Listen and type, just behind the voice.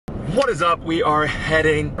What is up? We are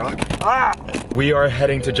heading We are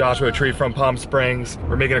heading to Joshua Tree from Palm Springs.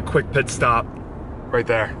 We're making a quick pit stop right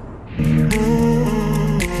there.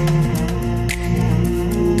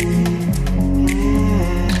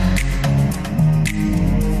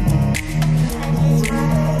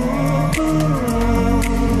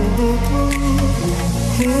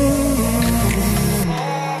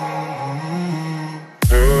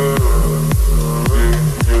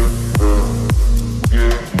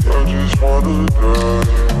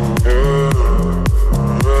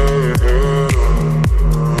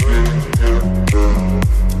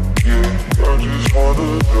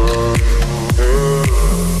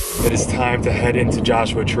 It is time to head into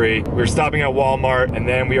Joshua Tree. We're stopping at Walmart and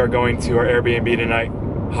then we are going to our Airbnb tonight,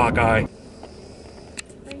 Hawkeye.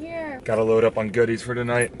 We're here. Gotta load up on goodies for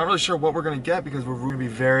tonight. Not really sure what we're gonna get because we're gonna be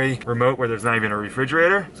very remote where there's not even a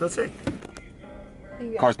refrigerator. So let's see.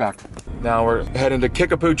 Car's packed. Now we're heading to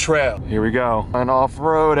Kickapoo Trail. Here we go. And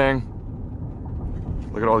off-roading.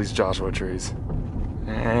 Look at all these Joshua trees.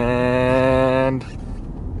 And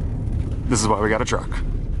this is why we got a truck.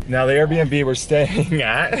 Now the Airbnb we're staying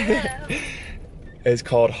at is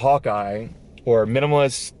called Hawkeye, or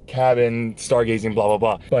Minimalist Cabin, Stargazing, blah, blah,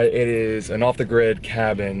 blah. But it is an off-the-grid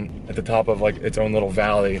cabin at the top of like its own little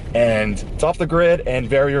valley. And it's off the grid and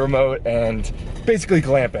very remote and basically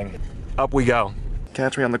glamping. Up we go.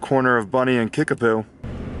 Catch me on the corner of Bunny and Kickapoo.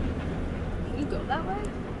 Can you go that way?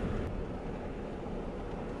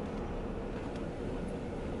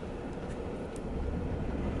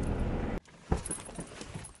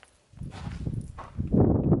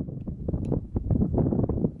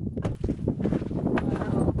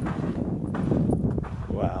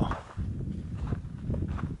 Wow.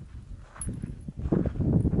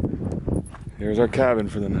 Here's our cabin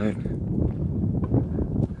for the night.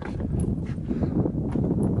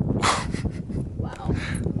 Wow.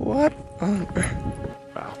 What?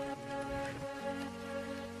 Wow.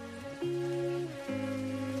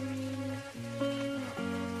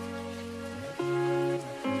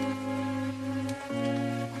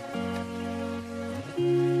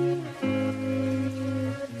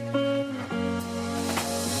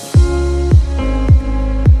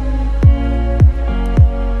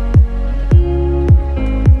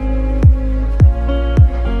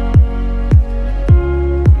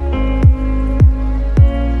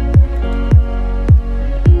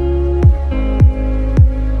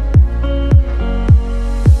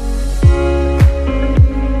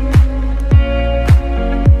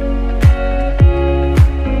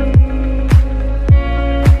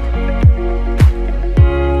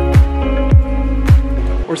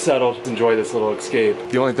 We're settled. Enjoy this little escape.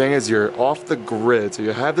 The only thing is you're off the grid, so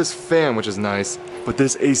you have this fan, which is nice, but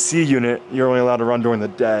this AC unit, you're only allowed to run during the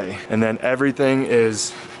day. And then everything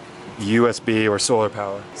is USB or solar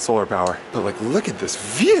power. Solar power. But like, look at this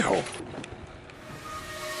view.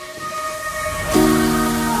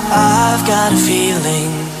 I've got a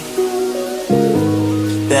feeling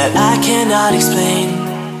that I cannot explain.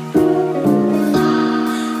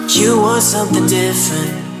 You want something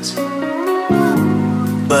different,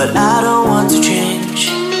 but I don't want to change.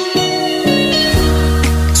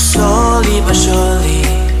 Slowly but surely,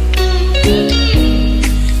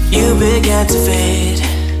 you began to fade.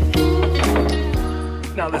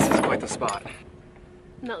 Now this is quite the spot.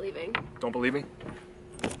 I'm not leaving. Don't believe me?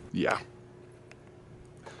 Yeah.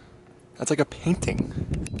 That's like a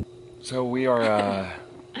painting. So we are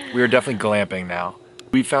definitely glamping now.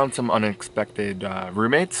 We found some unexpected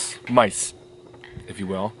roommates, mice, if you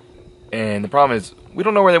will. And the problem is, we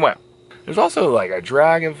don't know where they went. There's also like a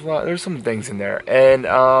dragonfly, there's some things in there. And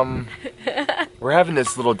we're having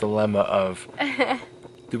this little dilemma of,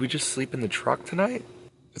 do we just sleep in the truck tonight?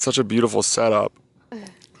 It's such a beautiful setup.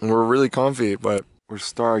 And we're really comfy, but we're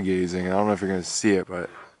stargazing. I don't know if you're gonna see it, but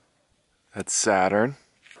that's Saturn.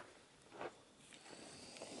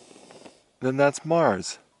 Then that's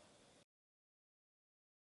Mars.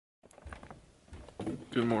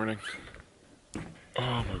 Good morning.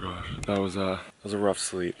 Oh my gosh, that was a rough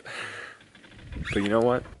sleep. But you know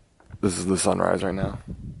what? This is the sunrise right now.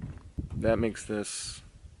 That makes this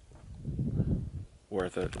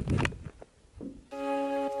worth it.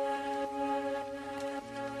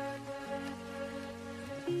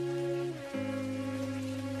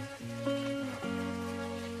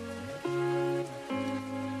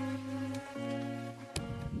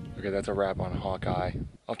 Okay, that's a wrap on Hawkeye.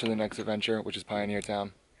 Off to the next adventure, which is Pioneer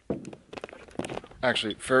Town.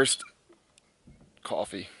 Actually, first,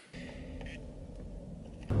 coffee.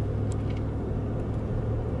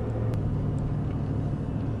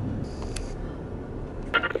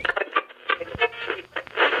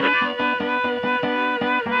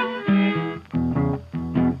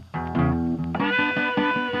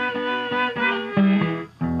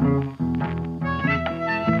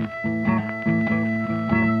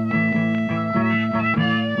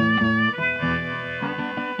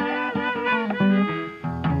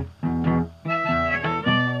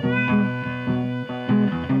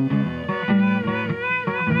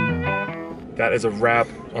 that is a wrap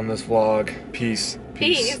on this vlog. Peace.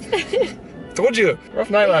 Peace. Told you,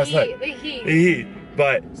 rough night last night. The heat. The heat.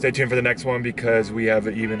 But stay tuned for the next one because we have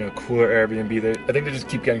even a cooler Airbnb that I think they just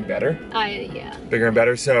keep getting better. Yeah. Bigger and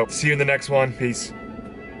better. So see you in the next one. Peace.